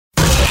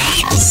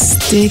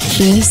Stick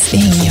this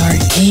in your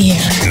ear.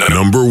 The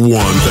number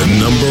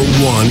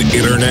one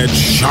internet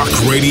shock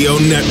radio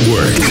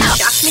network.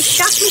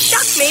 Shock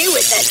me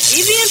with that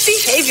deviant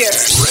behavior.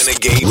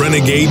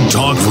 Renegade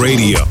Talk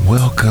Radio.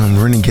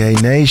 Welcome,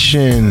 Renegade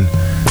Nation.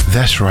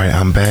 That's right,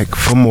 I'm back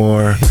for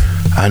more.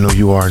 I know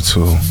you are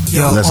too.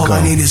 Yo, let's all go.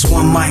 I need is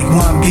one mic,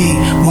 one beat,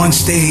 one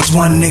stage,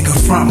 one nigga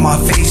front, my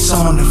face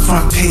on the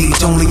front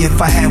page. Only if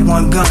I had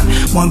one gun,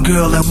 one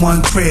girl and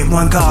one crib,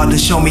 one God to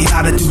show me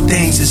how to do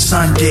things the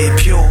sun did,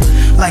 pure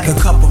like a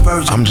cup of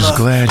virgin. I'm just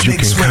glad you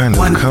can kind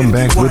of come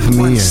back with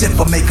me.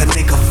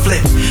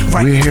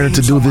 We're here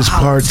to do this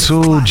part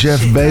 2, Jeff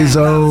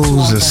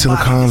Bezos and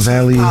Silicon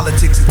Valley,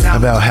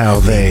 about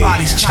how they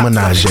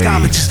menage with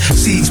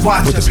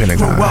the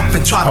Pentagon.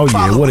 Oh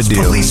yeah, what a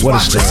deal, what a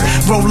story.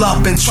 Roll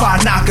up and try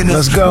knocking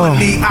us. Let's go,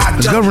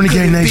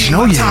 Renegade Nation.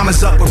 Oh yeah. Time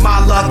is up with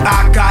my luck,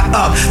 I got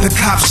up. The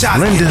cop shot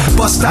Linda,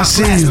 I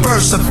see you.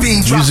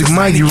 Music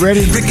Mike, you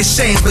ready?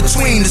 Ricocheting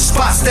between the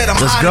spots that I'm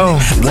Let's go.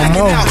 One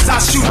more. I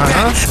shoot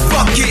back.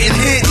 Fuck getting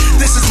hit.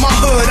 This is my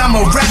hood. I'm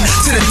a rap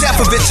to the death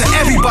of it. To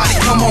everybody,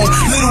 come on.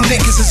 Little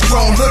niggas is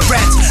grown. Hood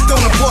rats. Don't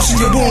abortion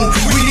your wound.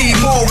 We need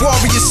more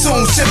warriors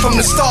soon. Sent from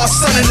the stars,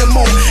 sun, and the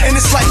moon. And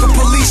it's like a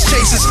police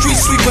chase. Street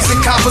sweepers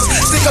and coppers.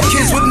 Stick up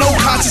kids with no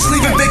conscience,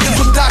 leaving victims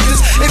with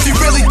doctors. If you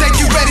really think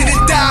you ready to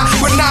die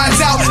with knives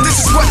out, this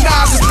is what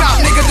knives is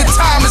about, nigga. The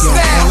time is now.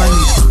 All I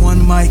need is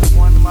one mic.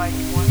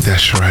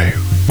 That's right.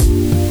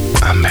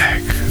 I'm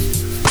back.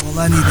 All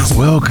I need is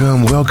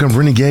Welcome,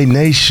 Renegade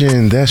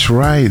Nation. That's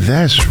right.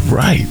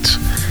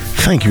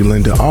 Thank you,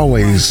 Linda.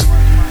 Always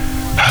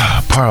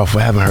powerful.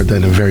 Haven't heard that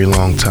in a very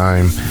long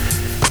time.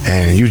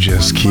 And you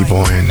just keep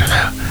on.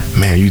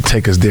 Man, you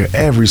take us there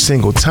every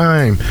single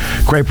time.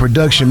 Great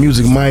production,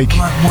 Music Mike.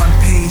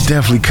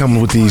 Definitely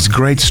coming with these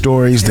great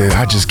stories that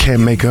I just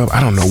can't make up. I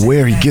don't know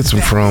where he gets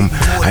them from.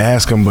 I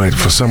ask him, but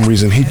for some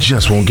reason, he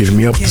just won't give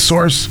me up the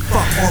source.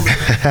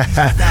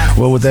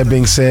 Well, with that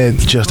being said,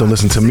 just don't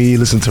listen to me.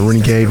 Listen to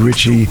Renegade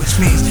Richie,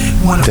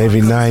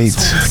 Davey Knight,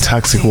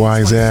 Toxic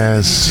Wise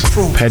Ass,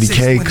 Patty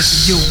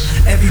Cakes,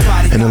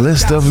 and a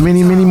list of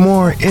many, many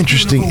more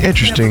interesting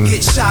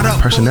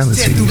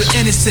personalities.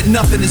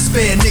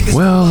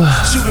 Well,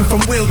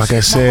 like I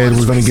said,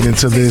 we're going to get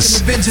into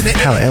this,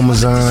 how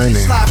Amazon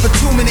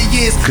and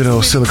good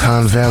old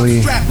Silicon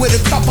Valley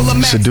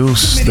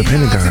seduced the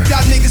Pentagon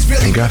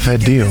and got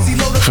that deal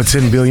for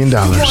 $10 billion.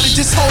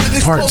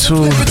 Part 2,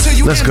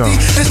 let's go.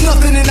 There's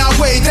nothing in our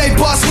way, they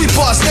bust, we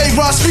bust, they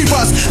rush, we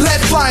rush. Let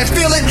fly and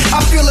feel it,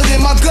 I feel it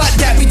in my gut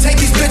that we take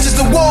these bitches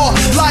to war.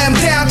 Lie them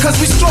down, cause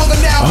we stronger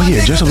now. Oh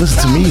yeah, just listen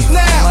to me.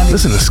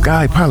 Listen to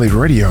Sky Pilot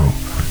Radio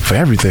for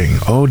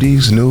everything.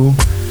 Oldies, new,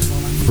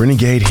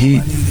 Renegade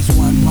Heat,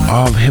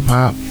 all hip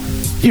hop.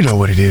 You know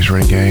what it is,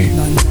 Renegade.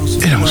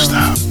 It don't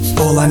stop.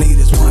 All I need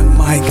is one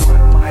mic.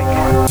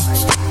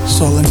 That's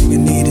all a nigga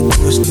need to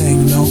do his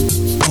thing, you know.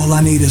 All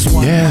I need is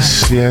one mic.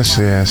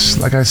 Yes.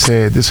 Like I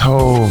said, this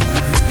whole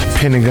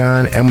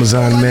Pentagon,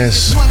 Amazon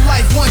mess,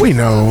 we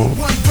know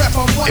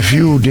if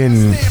you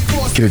didn't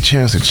get a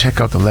chance to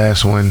check out the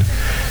last one,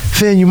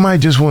 then you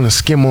might just want to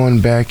skim on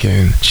back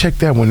and check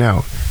that one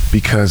out,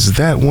 because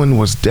that one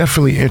was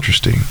definitely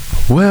interesting.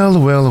 Well,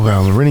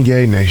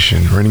 Renegade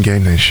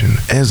Nation,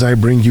 as I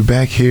bring you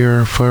back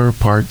here for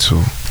part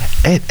 2.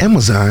 At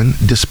Amazon,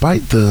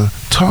 despite the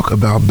talk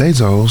about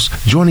Bezos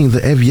joining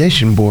the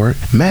aviation board,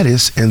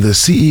 Mattis and the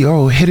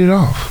CEO hit it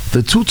off.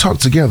 The two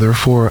talked together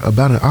for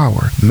about an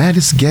hour.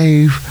 Mattis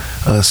gave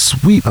a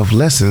suite of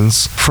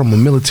lessons from a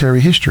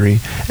military history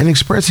and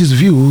expressed his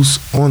views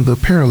on the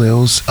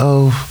parallels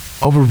of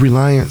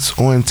over-reliance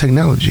on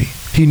technology.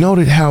 He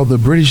noted how the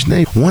British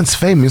Navy, once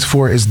famous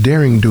for its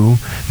daring do,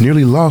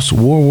 nearly lost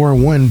World War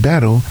I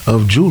Battle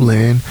of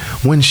Juland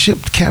when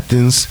ship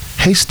captains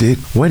hasted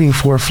waiting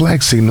for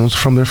flag signals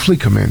from their fleet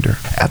commander.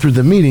 After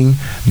the meeting,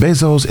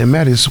 Bezos and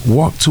Mattis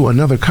walked to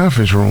another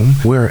conference room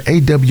where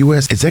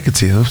AWS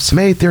executives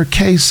made their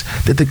case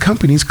that the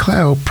company's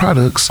cloud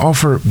products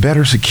offer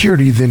better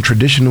security than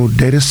traditional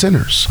data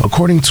centers.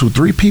 According to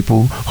 3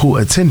 people who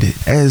attended,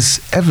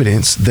 as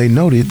evidence, they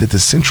noted that the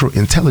Central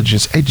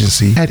Intelligence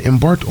Agency had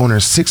embarked on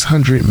a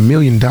 $600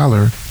 million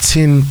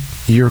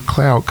 10-year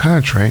cloud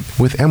contract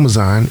with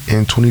Amazon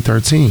in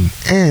 2013,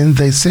 and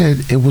they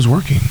said it was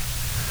working.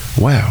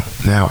 Wow.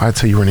 Now, I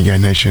tell you,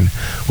 Renegade Nation,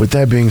 with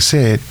that being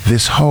said,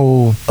 this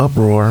whole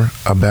uproar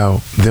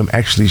about them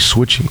actually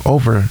switching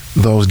over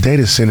those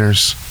data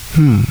centers,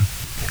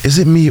 is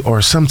it me,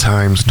 or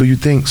sometimes do you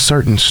think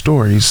certain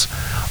stories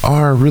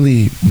are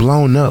really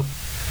blown up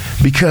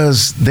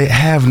because they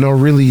have no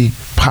really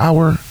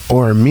power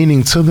or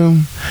meaning to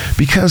them?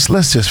 Because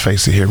let's just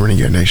face it here,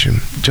 Renegade Nation,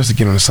 just to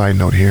get on a side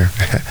note here,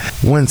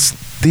 once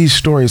these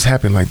stories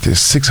happen like this,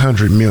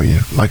 600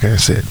 million, like I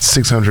said,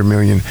 600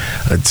 million,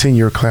 a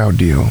 10-year cloud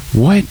deal,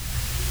 what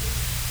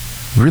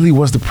really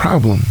was the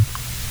problem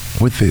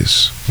with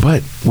this?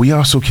 But we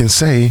also can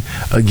say,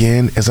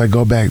 again, as I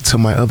go back to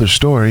my other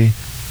story,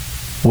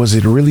 was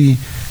it really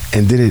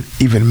And did it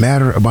even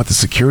matter about the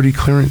security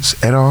clearance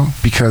at all?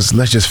 Because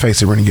let's just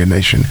face it, Renegade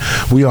Nation,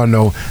 we all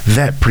know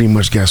that pretty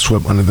much got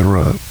swept under the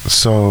rug.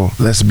 So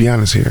let's be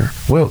honest here.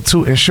 Well,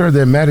 to ensure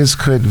that Mattis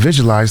could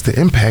visualize the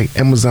impact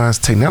Amazon's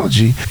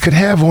technology could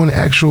have on the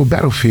actual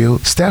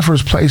battlefield,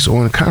 staffers placed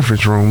on the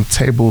conference room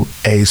table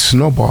a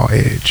snowball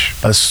edge,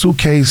 a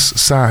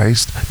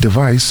suitcase-sized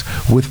device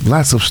with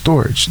lots of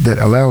storage that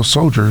allows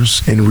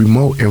soldiers in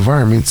remote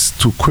environments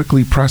to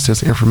quickly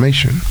process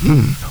information.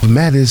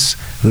 Mattis'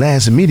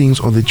 last meetings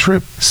on the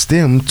trip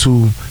stemmed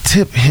to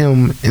tip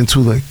him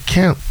into the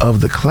camp of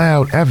the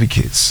cloud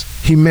advocates.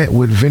 He met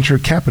with venture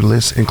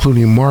capitalists,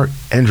 including Mark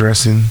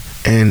Andreessen,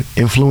 an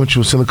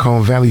influential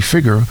Silicon Valley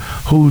figure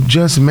who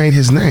just made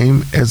his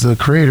name as the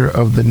creator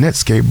of the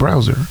Netscape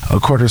browser a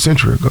quarter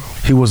century ago.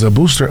 He was a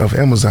booster of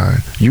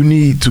Amazon. You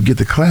need to get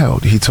the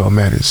cloud, he told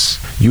Mattis.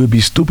 You would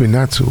be stupid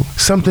not to.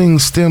 Something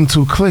stemmed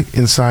to click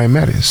inside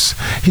Mattis.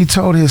 He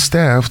told his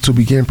staff to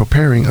begin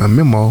preparing a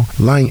memo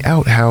laying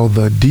out how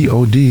the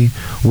DoD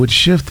would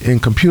shift in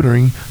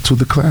computing to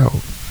the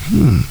cloud.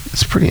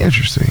 It's pretty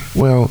interesting.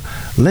 Well,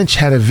 Lynch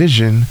had a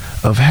vision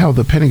of how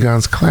the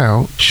Pentagon's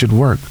cloud should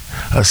work.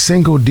 A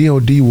single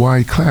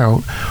DoD-wide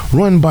cloud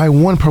run by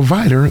one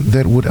provider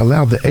that would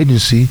allow the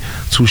agency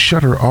to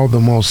shutter all the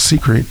most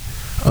secret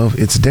of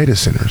its data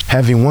centers.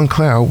 Having one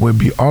cloud would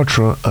be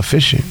ultra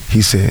efficient,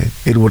 he said.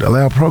 It would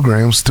allow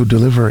programs to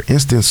deliver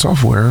instant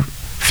software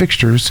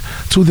fixtures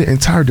to the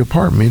entire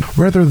department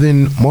rather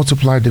than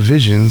multiply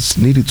divisions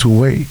needed to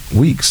wait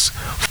weeks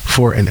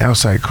for an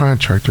outside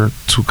contractor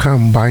to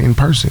come by in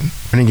person.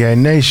 Renegade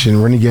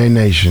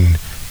Nation,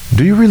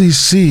 do you really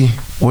see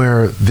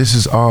where this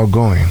is all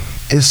going?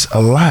 It's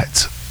a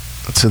lot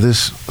to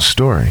this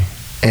story,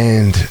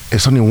 and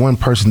it's only one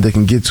person that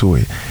can get to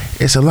it.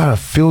 It's a lot of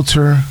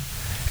filter.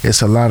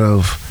 It's a lot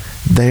of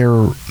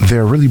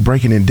they're really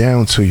breaking it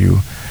down to you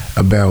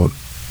about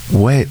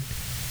what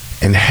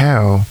and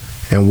how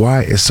and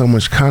why is so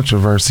much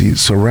controversy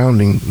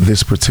surrounding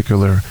this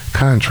particular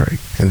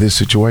contract and this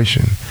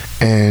situation.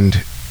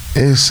 And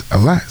it's a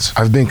lot.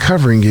 I've been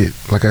covering it,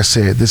 like I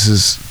said, this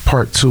is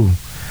part 2.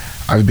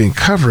 I've been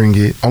covering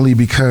it only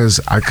because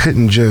I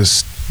couldn't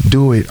just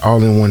do it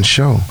all in one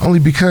show. Only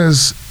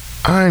because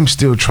I'm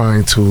still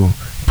trying to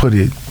put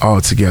it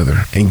all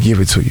together and give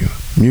it to you.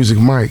 Music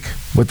Mike,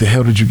 what the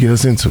hell did you get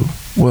us into?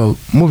 Well,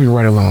 moving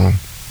right along.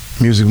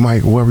 Music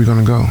Mike, where are we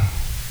gonna go?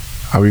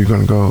 Are we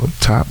gonna go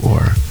top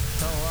or...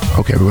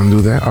 Okay, we're gonna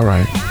do that? All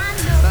right.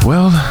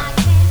 Well,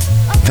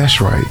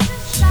 that's right.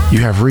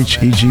 You have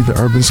reached E.G. the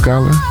Urban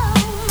Scholar,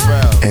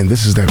 and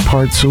this is that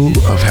part 2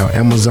 of how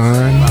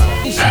Amazon,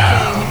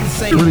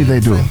 really they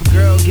do.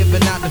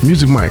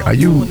 Music Mike, are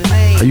you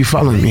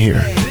following me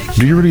here?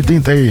 Do you really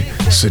think they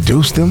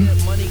seduced them?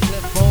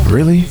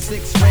 Really?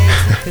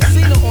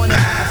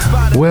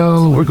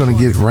 Well, we're gonna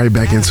get right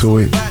back into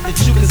it.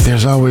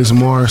 There's always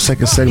more.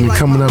 Second segment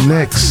coming up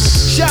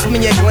next.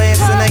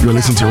 You're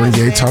listening to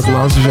Renegade Talk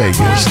Las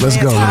Vegas. Let's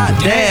go, Linda.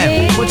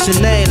 Damn, what's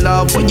your name,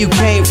 love? Where you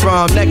came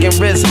from? Neck and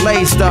wrist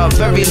laced up,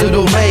 very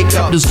little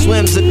makeup. The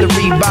swims at the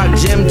Reebok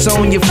gym,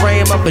 tone your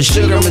frame up, and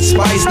sugar and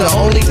spice. The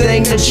only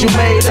thing that you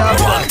made up.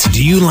 Blunt.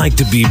 Do you like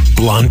to be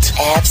blunt?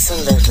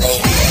 Absolutely.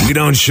 We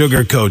don't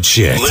sugarcoat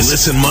shit.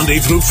 Listen Monday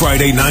through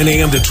Friday, 9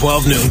 a.m. to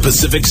 12 noon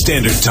Pacific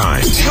Standard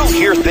Time. You'll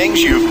hear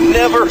things you've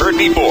never heard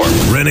before.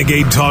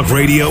 Renegade Talk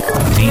Radio.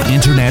 The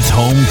internet's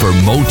home for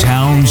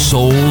Motown,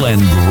 soul,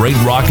 and great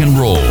rock and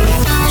roll.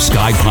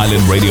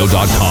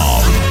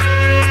 SkyPilotRadio.com.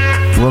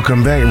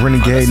 Welcome back,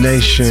 Renegade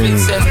Nation.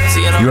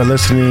 You are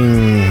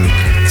listening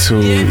to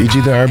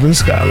E.G. the Urban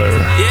Scholar.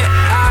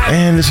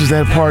 And this is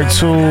that part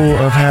 2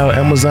 of how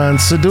Amazon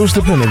seduced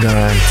the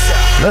Pentagon.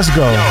 Let's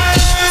go.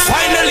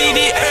 Finally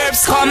the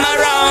herbs come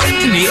around.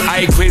 The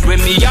high grade when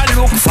me a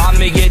look for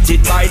me get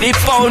it by the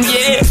pound,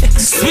 yeah.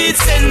 Sweet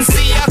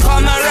sensei a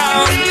come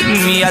around.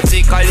 Me a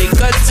take a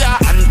little jar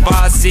and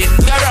pass it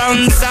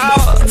around. So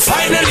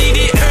finally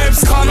the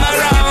herbs come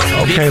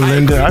around. Okay,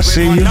 Linda, I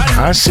see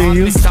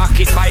you.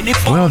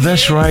 Well,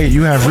 that's right.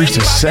 You have reached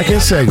the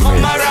second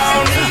segment.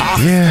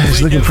 Yeah,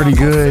 it's looking pretty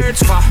good.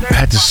 I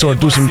had to sort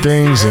through some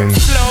things and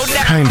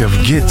kind of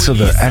get to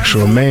the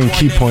actual main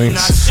key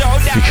points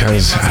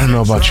because I don't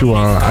know about you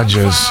all,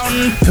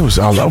 it was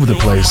all over the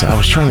place. I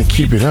was trying to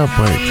keep it up,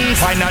 but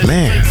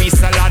man,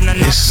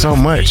 it's so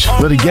much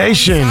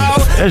litigation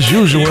as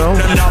usual.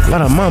 A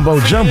lot of mumbo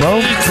jumbo.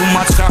 Too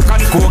much crack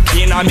and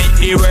cocaine I make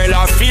the world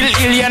I feel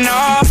ill, you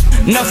know.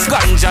 Enough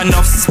ganja,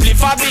 enough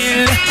spliff a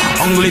bill.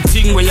 Only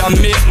thing where you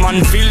make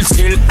man feel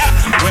still.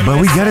 But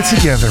we got it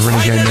together,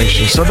 Renegade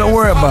Nation, so don't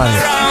worry about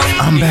it.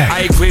 I'm back.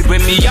 I quit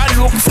when me a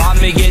look for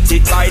me get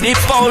it by the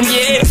pound,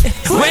 yeah.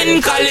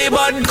 When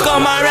Calibut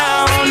come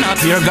around,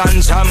 up your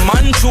ganja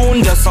man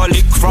tune just a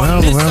lick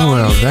from the sound.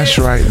 Well, that's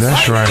right. The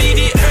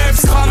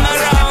herbs come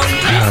around.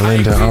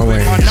 Linda,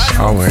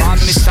 always.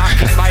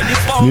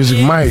 Music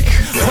Mike,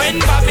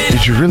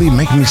 did you really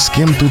make me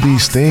skim through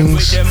these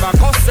things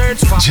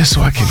just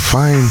so I can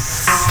find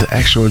the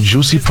actual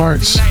juicy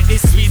parts?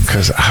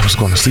 Because I was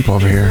going to sleep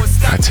over here,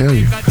 I tell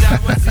you.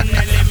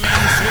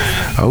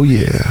 Oh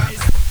yeah.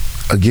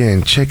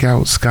 again, check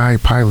out Sky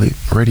Pilot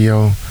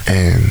Radio.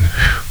 And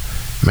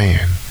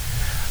man,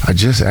 I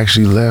just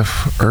actually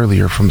left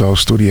earlier from those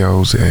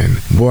studios,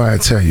 and boy, I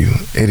tell you,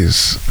 it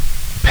is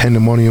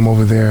pandemonium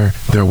over there.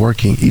 They're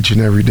working each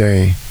and every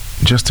day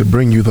just to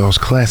bring you those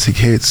classic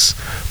hits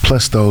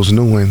plus those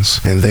new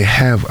ones, and they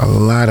have a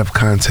lot of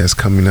contests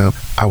coming up.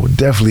 I would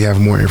definitely have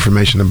more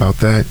information about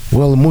that.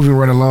 Well, moving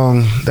right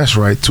along, that's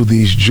right, to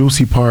these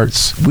juicy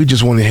parts, we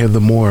just want to hear the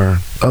more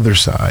other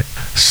side.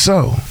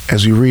 So,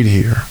 as we read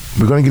here,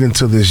 we're going to get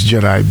into this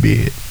Jedi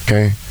bid,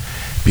 okay?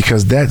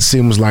 Because that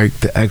seems like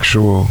the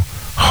actual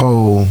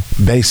whole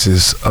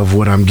basis of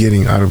what I'm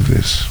getting out of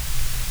this.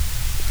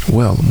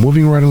 Well,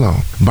 moving right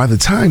along. By the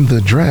time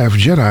the draft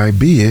Jedi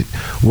bid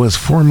was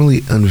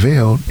formally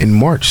unveiled in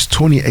March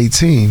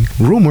 2018,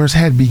 rumors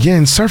had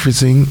begun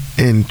surfacing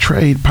in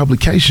trade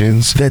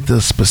publications that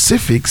the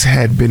specifics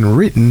had been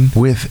written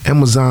with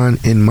Amazon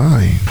in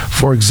mind.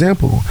 For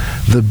example,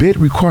 the bid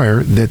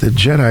required that the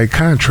Jedi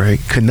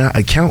contract could not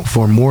account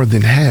for more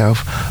than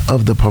half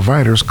of the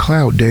provider's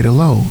cloud data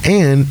load,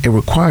 and it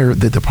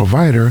required that the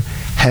provider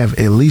have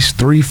at least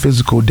 3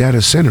 physical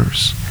data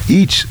centers,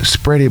 each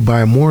spread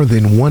by more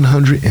than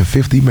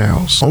 150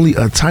 miles. Only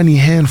a tiny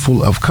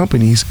handful of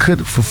companies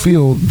could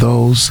fulfill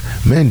those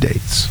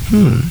mandates.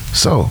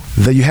 So,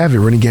 there you have it,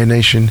 Renegade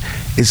Nation.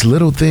 It's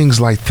little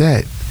things like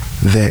that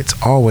that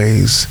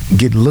always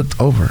get looked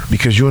over,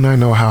 because you and I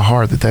know how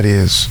hard that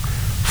is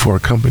for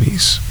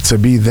companies to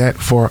be that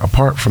far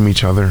apart from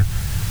each other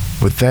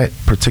with that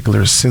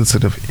particular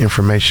sensitive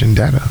information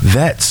data.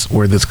 That's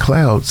where this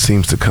cloud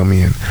seems to come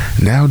in.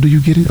 Now, do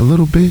you get it a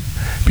little bit?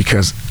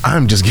 Because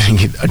I'm just getting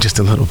it just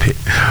a little bit.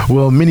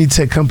 Well, many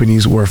tech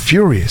companies were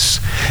furious.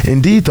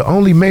 Indeed, the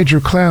only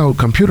major cloud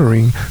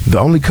computing, the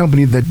only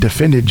company that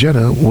defended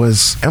Jedi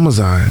was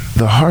Amazon.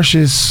 The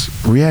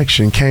harshest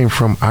reaction came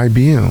from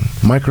IBM,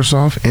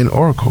 Microsoft, and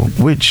Oracle,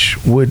 which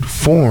would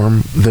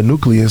form the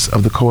nucleus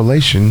of the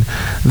coalition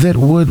that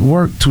would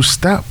work to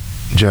stop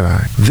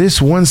Jedi.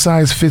 This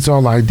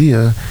one-size-fits-all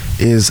idea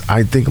is,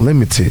 I think,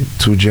 limited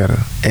to Jedi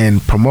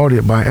and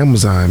promoted by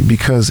Amazon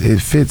because it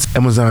fits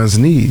Amazon's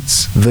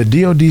needs. The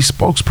DoD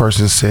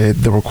spokesperson said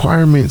the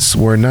requirements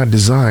were not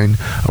designed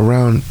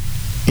around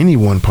any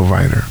one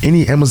provider.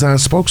 Any Amazon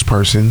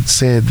spokesperson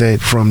said that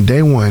from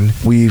day one,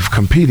 we've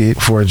competed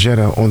for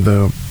Jedi on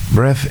the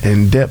breadth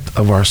and depth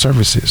of our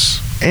services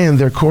and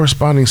their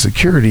corresponding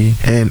security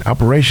and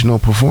operational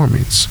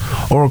performance.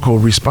 Oracle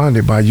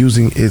responded by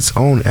using its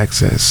own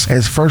access.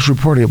 As first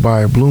reported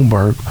by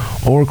Bloomberg,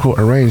 Oracle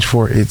arranged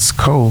for its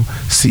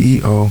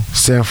co-CEO,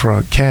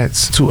 Safra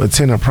Catz, to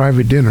attend a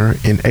private dinner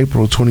in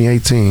April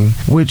 2018,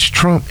 which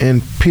Trump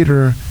and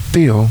Peter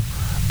Thiel,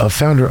 a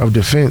founder of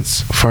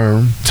defense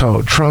firm,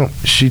 told Trump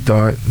she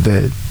thought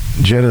that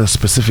Jedi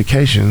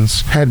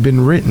specifications had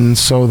been written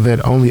so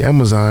that only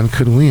Amazon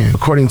could win,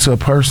 according to a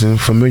person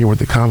familiar with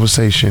the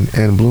conversation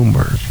and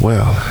Bloomberg.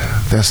 Well,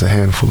 that's a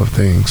handful of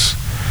things.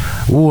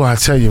 Ooh, I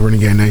tell you,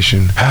 Renegade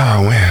Nation,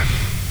 oh man,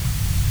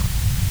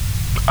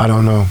 I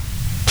don't know.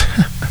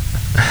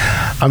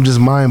 I'm just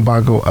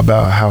mind-boggled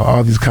about how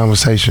all these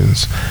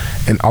conversations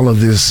and all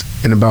of this,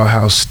 and about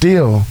how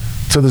still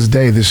to this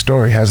day this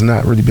story has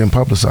not really been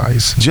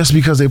publicized. Just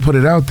because they put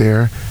it out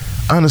there,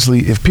 honestly,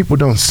 if people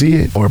don't see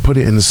it or put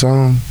it in the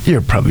song, you're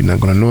probably not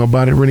going to know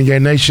about it,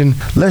 Renegade Nation.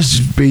 Let's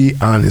just be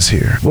honest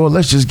here. Well,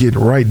 let's just get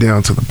right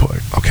down to the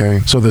point, okay?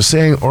 So they're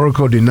saying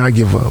Oracle did not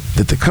give up,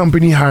 that the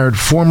company hired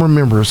former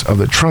members of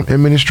the Trump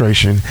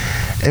administration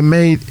and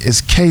made its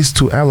case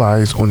to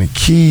allies on the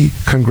key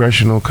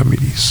congressional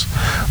committees.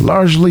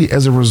 Largely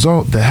as a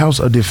result, the House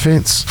of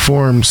Defense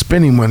formed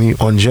spending money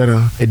on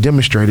Jedi. It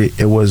demonstrated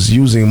it was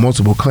using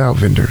multiple cloud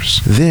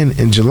vendors. Then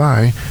in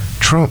July,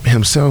 Trump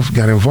himself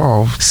got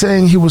involved,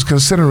 saying he was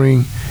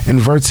considering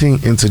inverting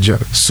into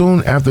Jedi.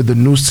 Soon after, the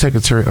new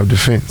Secretary of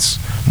Defense,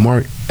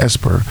 Mark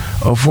Esper,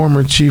 a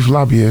former chief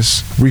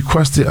lobbyist,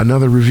 requested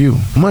another review.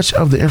 Much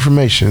of the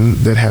information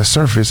that has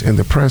surfaced in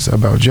the press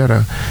about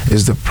Jedi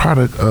is the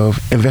product of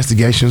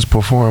investigations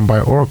performed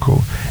by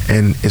Oracle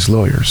and its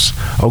lawyers.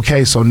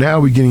 Okay, so now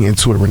we're getting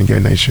into it,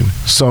 Renegade Nation.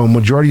 So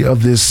majority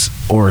of this,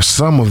 or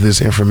some of this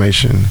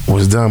information,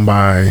 was done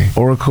by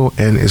Oracle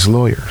and its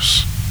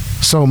lawyers.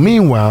 So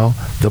meanwhile,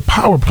 the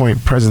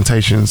PowerPoint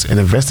presentations and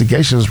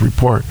investigations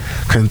report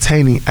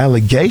containing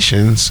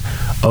allegations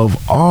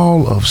of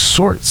all of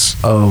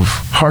sorts of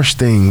harsh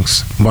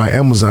things by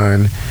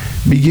Amazon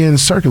began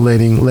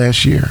circulating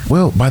last year.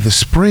 Well, by the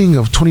spring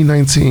of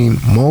 2019,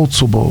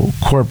 multiple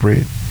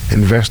corporate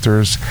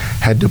investors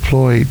had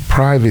deployed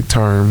private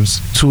terms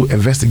to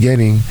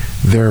investigating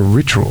their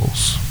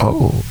rituals.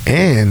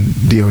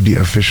 And DoD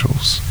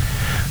officials.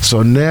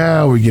 So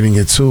now we're getting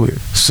into it.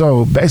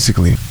 So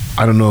basically,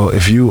 I don't know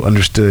if you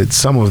understood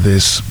some of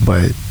this,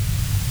 but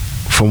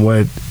from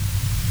what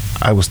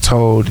I was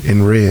told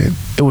and read,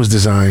 it was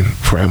designed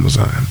for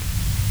Amazon.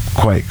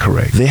 Quite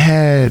correct. They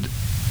had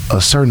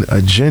a certain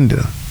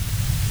agenda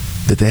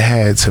that they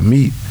had to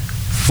meet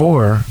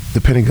for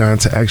the Pentagon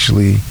to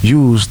actually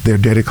use their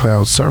data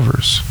cloud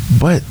servers.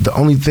 But the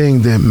only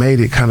thing that made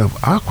it kind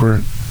of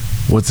awkward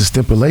was the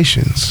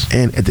stipulations.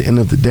 And at the end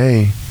of the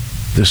day,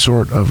 the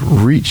sort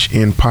of reach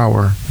in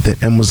power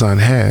that Amazon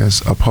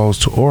has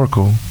opposed to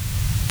Oracle,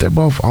 they're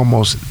both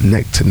almost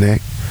neck to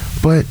neck.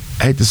 But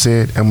I hate to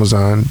say it,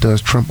 Amazon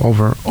does trump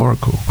over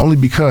Oracle, only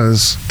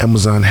because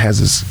Amazon has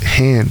its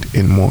hand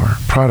in more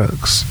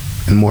products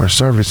and more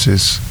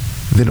services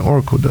than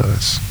Oracle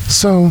does.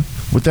 So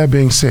with that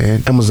being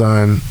said,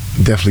 Amazon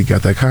definitely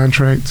got that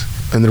contract,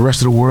 and the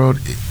rest of the world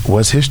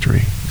was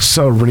history.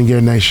 So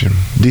Renegade Nation,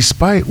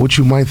 despite what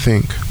you might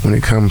think when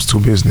it comes to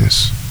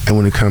business and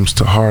when it comes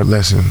to hard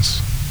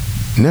lessons,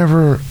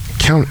 never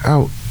count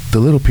out the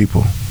little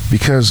people,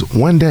 because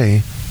one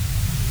day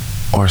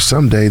or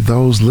someday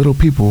those little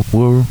people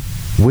will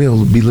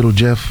be little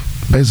Jeff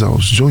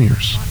Bezos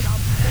Jr.'s.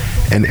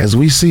 And as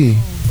we see,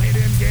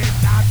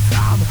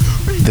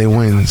 they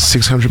win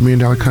 $600 million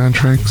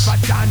contracts,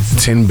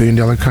 $10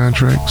 billion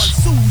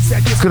contracts.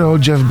 Good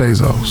old Jeff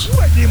Bezos.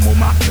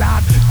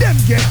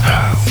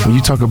 When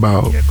you talk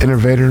about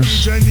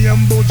innovators,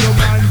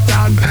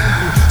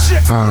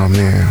 oh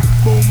man.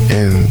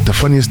 And the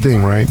funniest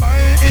thing, right?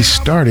 He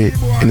started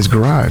in his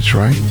garage,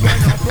 right?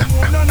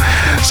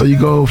 So you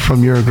go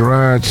from your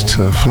garage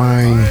to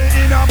flying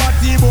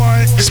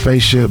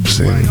spaceships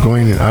and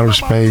going in outer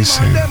space.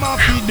 And,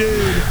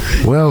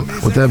 well,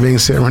 with that being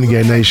said,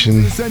 Renegade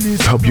Nation,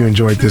 I hope you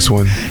enjoyed this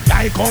one.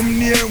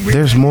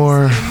 There's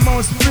more.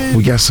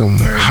 We got some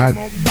hot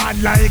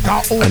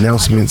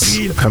announcements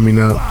coming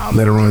up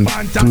later on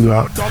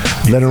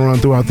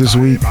throughout this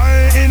week.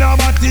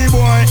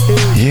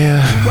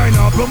 Yeah.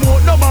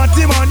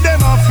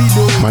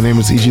 My name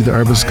is E.G. the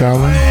Urban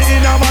Scholar.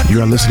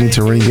 You are listening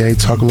to Renegade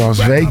Talk Las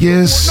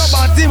Vegas.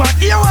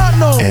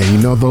 And you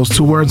know those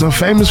two words I'm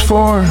famous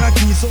for?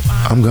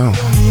 I'm gone.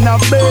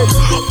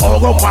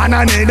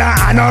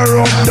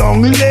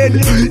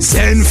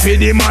 Send for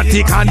the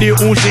matic and the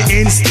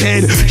Uzi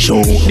instead.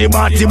 Show the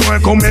body boy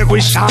come make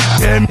we shot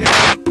them.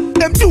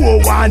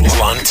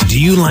 Blunt? Do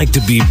you like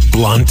to be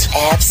blunt?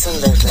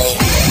 Absolutely.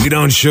 We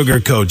don't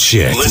sugarcoat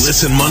shit.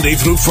 Listen Monday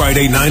through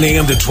Friday, 9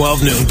 a.m. to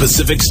 12 noon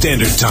Pacific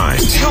Standard Time.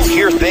 You'll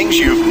hear things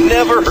you've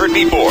never heard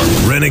before.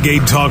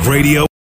 Renegade Talk Radio.